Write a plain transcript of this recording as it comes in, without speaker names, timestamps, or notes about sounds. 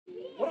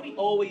do we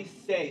always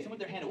say? Someone with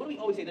their hand up. What do we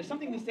always say? There's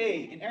something we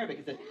say in Arabic.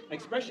 It's an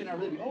expression in our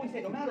religion. We always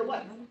say, no matter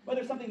what,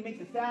 whether something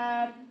makes us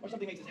sad or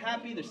something makes us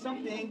happy, there's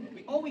something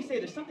we always say.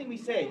 There's something we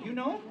say. You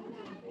know?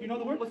 You know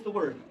the word? What's the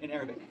word in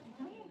Arabic?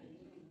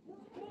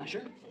 Not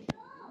sure?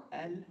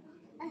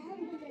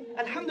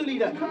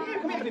 Alhamdulillah. Come here,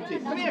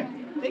 Habibti. Come here.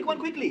 Take one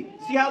quickly.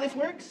 See how this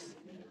works?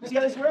 See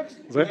how this works?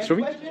 Show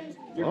me.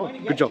 You're going to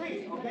get good job.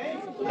 treat, okay?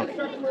 So let's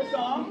start the first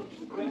song.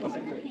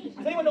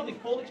 Does anyone know the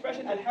full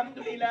expression?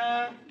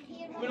 Alhamdulillah.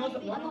 Who knows?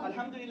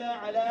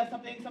 Alhamdulillah ala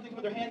something. Something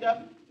with their hand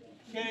up.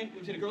 Okay,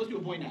 we said a girls do a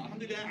boy now.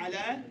 Alhamdulillah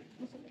ala.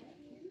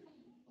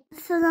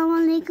 Assalamu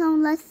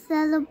alaikum. Let's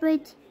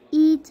celebrate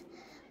Eid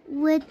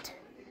with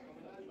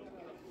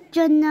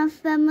Jannah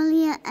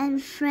family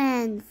and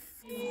friends.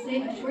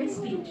 Say a short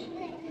speech.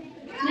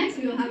 Next,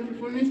 we will have a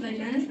performance by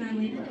Jannah's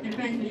family and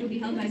friends, which will be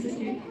held by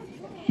Sister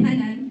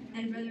Hannah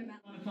and Brother Matt.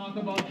 I want to talk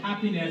about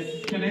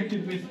happiness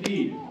connected with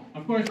Eid.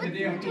 Of course, the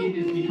day of Eid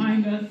is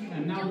behind us,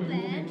 and now we're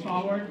moving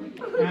forward.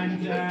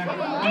 And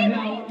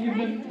now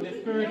even the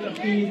spirit of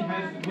Eid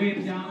has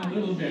weighed down a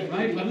little bit,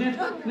 right? But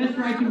let's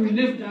try to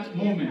relive that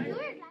moment.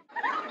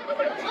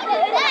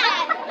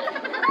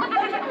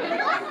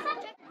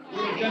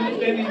 Jannah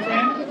standing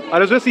 10.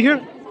 Let's just see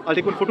here. I'll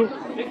take one photo.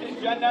 This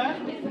is Jannah.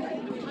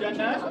 This is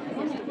Jannah.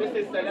 This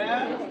is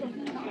Salam.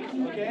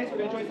 Okay, so we're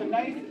going to join some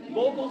nice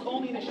vocals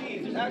only in the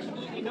sheaves. There's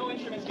absolutely no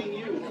instruments being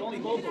used. It's only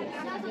vocals.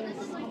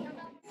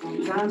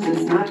 Sometimes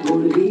it's not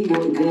going to be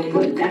your day,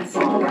 but that's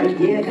alright,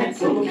 yeah,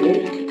 that's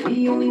okay.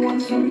 We only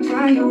want you to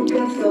try your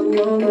best,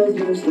 Allah loves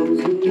most those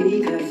who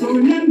need us. So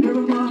remember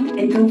Allah,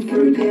 and don't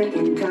forget,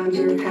 in times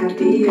you're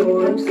happy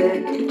or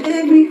upset,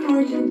 every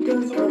hardship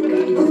does come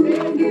easy,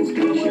 and gives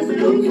patience to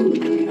those who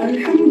believe.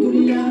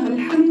 Alhamdulillah,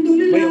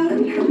 Alhamdulillah,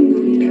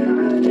 Alhamdulillah,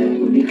 ala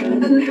kulli hal.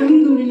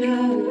 Alhamdulillah,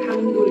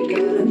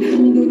 Alhamdulillah,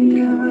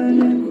 Alhamdulillah,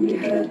 ala kulli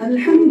hal.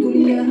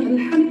 Alhamdulillah,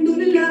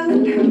 Alhamdulillah,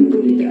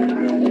 Alhamdulillah,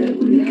 ala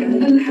kulli hal.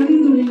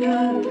 Alhamdulillah,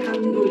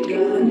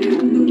 Alhamdulillah,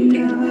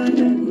 Alhamdulillah,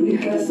 ala kulli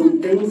hal. Some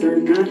things are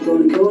not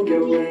gonna go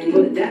your way,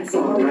 but that's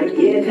alright,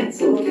 yeah,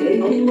 that's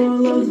okay. Allah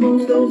loves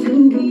most those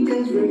who He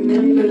does.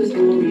 Remember the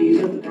stories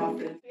of the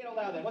Prophet. Say it out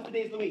loud then. What's the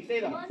days of the week? Say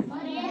them.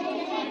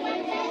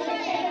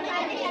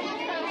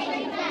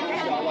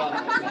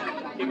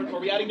 Are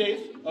we adding days?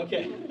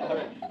 Okay. All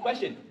right.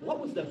 Question. What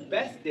was the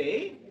best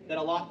day that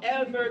Allah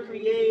ever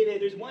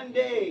created? There's one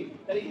day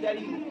that He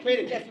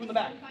created. Yes, you in the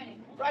back.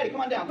 Friday,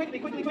 come on down. Quickly,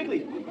 quickly,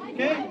 quickly.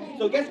 Okay?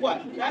 So guess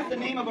what? That's the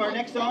name of our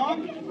next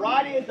song.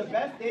 Friday is the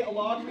best day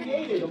Allah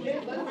created. Okay?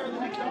 Let's start the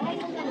next song.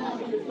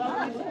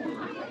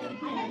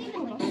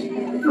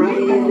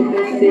 Friday is the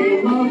best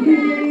day Allah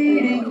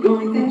created.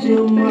 Going to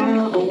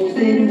Jannah, almost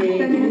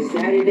in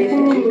Saturday's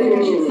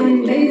rejuvenation,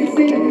 Sunday's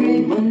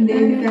sacred,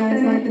 Monday we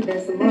fast like the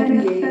best of all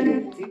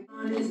created.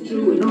 Honest,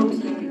 true, and always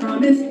keep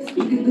promise.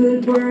 Speak a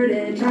good word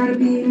and try to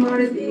be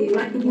modest. Be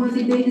like the ones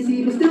He didn't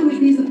see, but still wish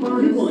peace upon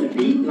us. You want to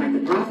be like the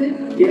Prophet?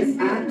 Yes,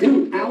 I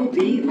do. I'll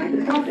be like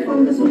the Prophet.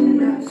 On the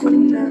Sunnah,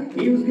 Sunnah.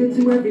 He was good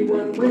to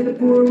everyone, whether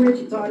poor or rich.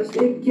 He taught us to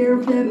take care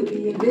of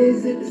family and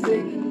visit the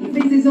sick. He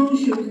fixed his own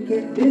shoes and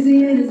kept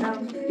busy in his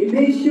house. He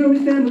made sure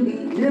his family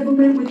never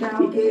went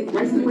without. He gave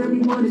rights to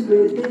everyone his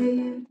good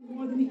day.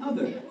 More than the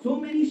other. So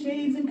many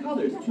shades and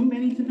colors, too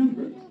many to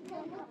number.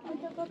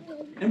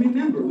 And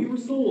remember, we were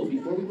souls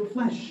before we were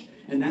flesh,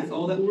 and that's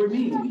all that will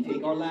remain when we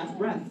take our last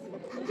breath.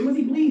 It was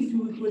Iblis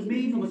who was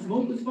made from a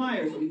smokeless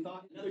fire, so we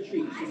thought another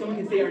treat. So someone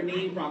can say our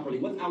name properly.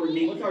 What's our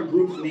name? What's our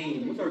group's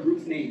name? What's our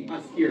group's name?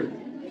 Us here.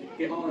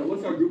 Okay,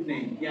 what's our group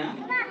name? Yeah?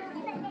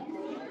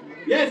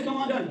 Yes, come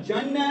on down.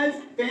 Jannah's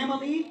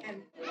family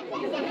and